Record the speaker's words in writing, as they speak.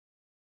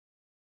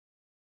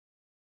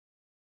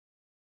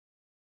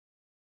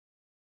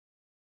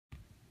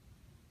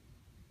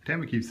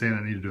Tammy keeps saying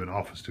I need to do an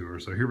office tour,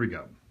 so here we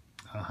go.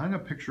 I hung a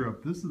picture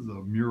up. This is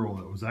a mural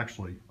that was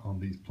actually on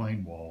these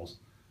plain walls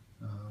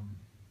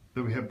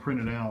that we had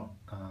printed out.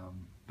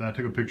 That I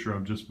took a picture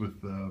of just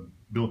with the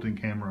built-in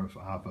camera of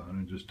iPhone,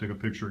 and just took a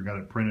picture and got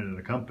it printed at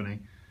a company.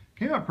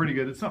 Came out pretty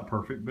good. It's not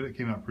perfect, but it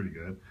came out pretty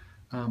good.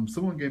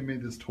 Someone gave me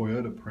this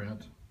Toyota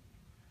print.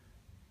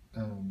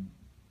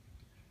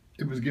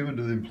 It was given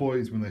to the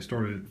employees when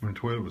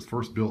Toyota was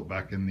first built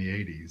back in the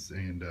 80s,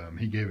 and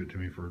he gave it to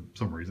me for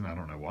some reason. I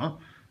don't know why.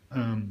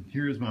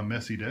 Here is my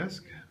messy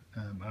desk.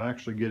 I'm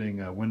actually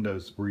getting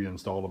Windows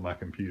reinstalled on my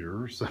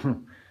computer,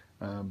 so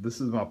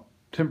this is my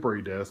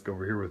temporary desk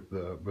over here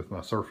with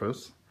my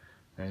Surface.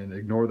 And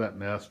ignore that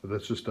mess, but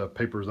that's just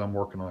papers I'm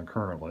working on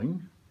currently.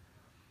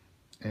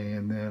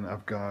 And then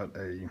I've got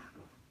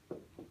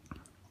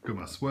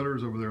my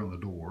sweaters over there on the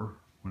door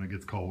when it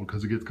gets cold,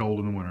 because it gets cold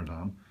in the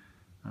wintertime.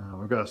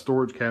 I've got a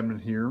storage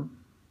cabinet here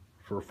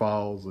for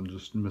files and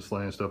just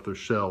miscellaneous stuff. There's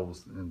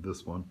shelves in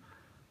this one.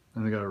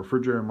 And I got a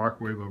refrigerator and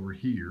microwave over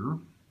here.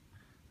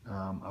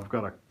 I've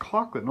got a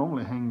clock that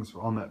normally hangs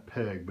on that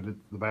peg, but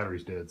the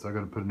battery's dead, so I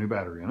got to put a new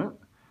battery in it.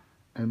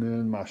 And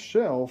then my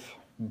shelf,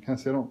 you can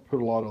see I don't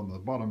put a lot on the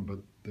bottom, but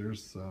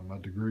there's my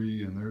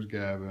degree, and there's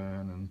Gavin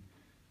and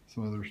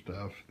some other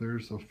stuff.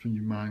 There's a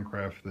few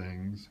Minecraft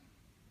things.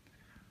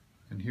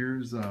 And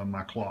here's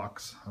my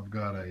clocks. I've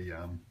got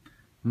a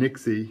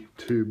Nixie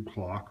tube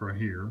clock right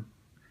here,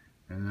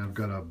 and I've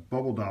got a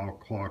bubble dial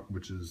clock,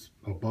 which is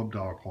a bulb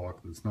dial clock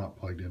that's not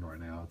plugged in right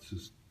now. It's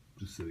just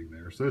sitting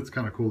there. So it's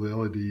kind of cool. The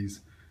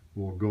LEDs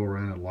will go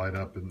around and light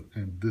up, and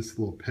this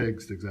little peg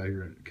sticks out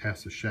here and it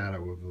casts a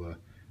shadow of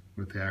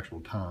with the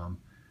actual time.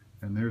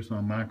 And there's my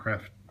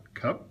Minecraft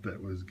cup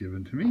that was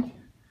given to me.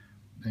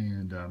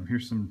 And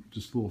here's some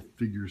just little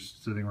figures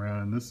sitting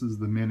around, and this is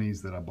the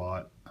minis that I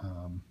bought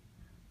a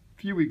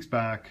few weeks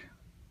back.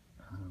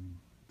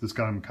 Just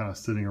got them kind of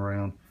sitting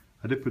around.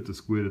 I did put the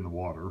squid in the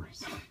water,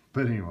 so,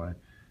 but anyway,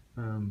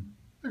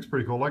 looks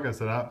pretty cool. Like I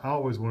said, I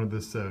always wanted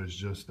this set as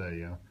just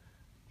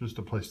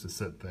a place to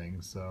sit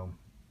things. So,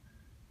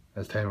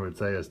 as Tammy would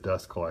say, as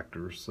dust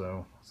collectors.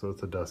 So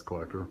it's a dust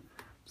collector.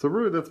 So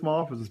really, that's my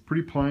office. It's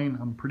pretty plain.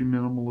 I'm pretty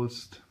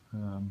minimalist.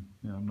 You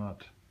know,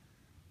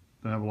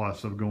 don't have a lot of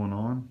stuff going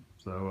on.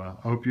 So I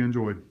hope you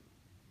enjoyed.